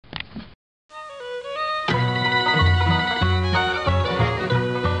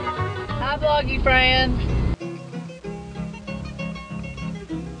Bloggy friends.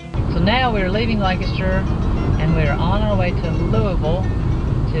 So now we're leaving Lancaster and we're on our way to Louisville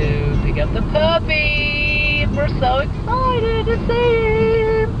to pick up the puppy. We're so excited to see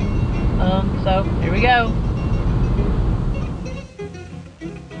him. So here we go.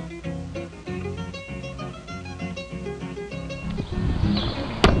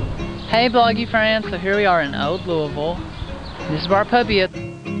 Hey Bloggy friends, so here we are in Old Louisville. This is where our puppy is.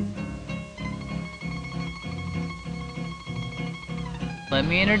 Let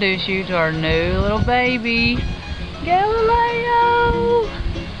me introduce you to our new little baby, Galileo!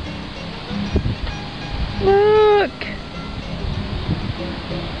 Look!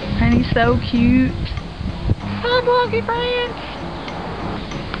 And he's so cute. Hi Bloggy friends!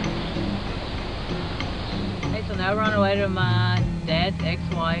 Hey, so now we're on our way to my dad's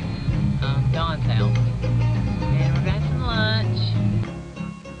ex-wife, Dawn's house. And we're going to some lunch.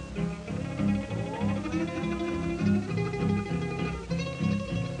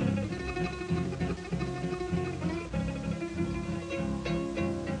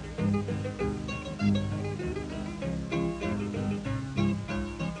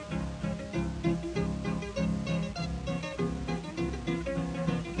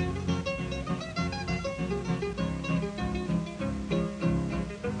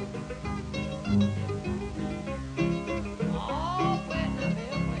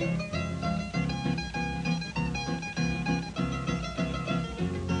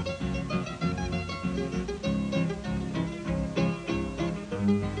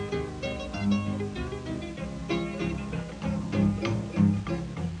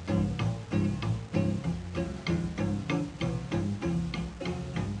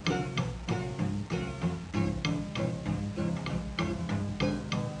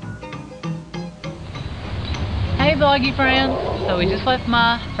 Hey Bloggy friends, so we just left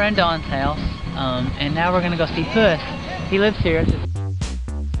my friend Dawn's house, and now we're gonna go see Puss. He lives here.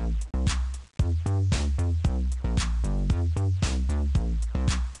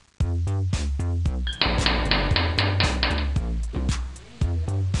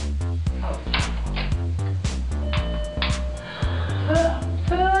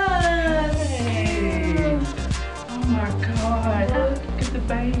 Oh my God, look at the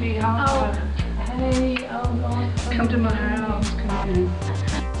baby. Oh. Hey, come to my house. Come in.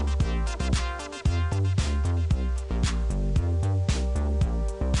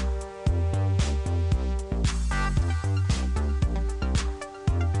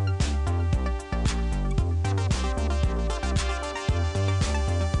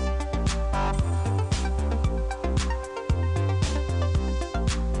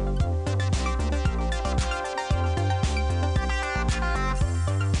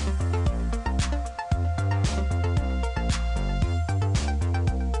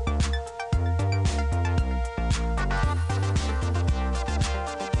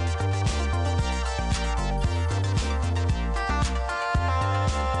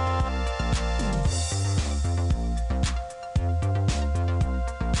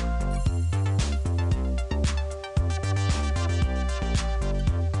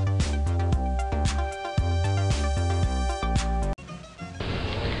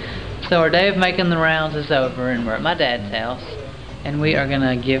 So our day of making the rounds is over and we're at my dad's house and we are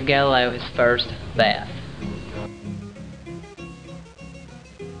gonna give Galileo his first bath.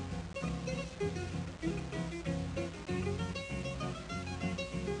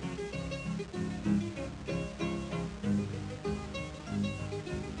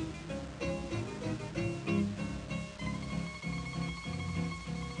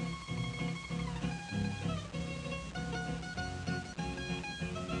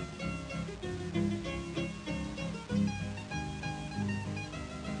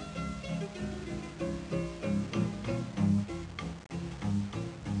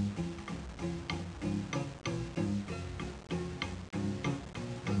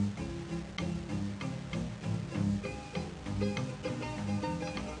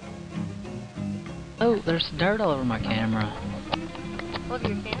 Oh, there's dirt all over my camera. Over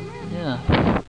your camera? Yeah.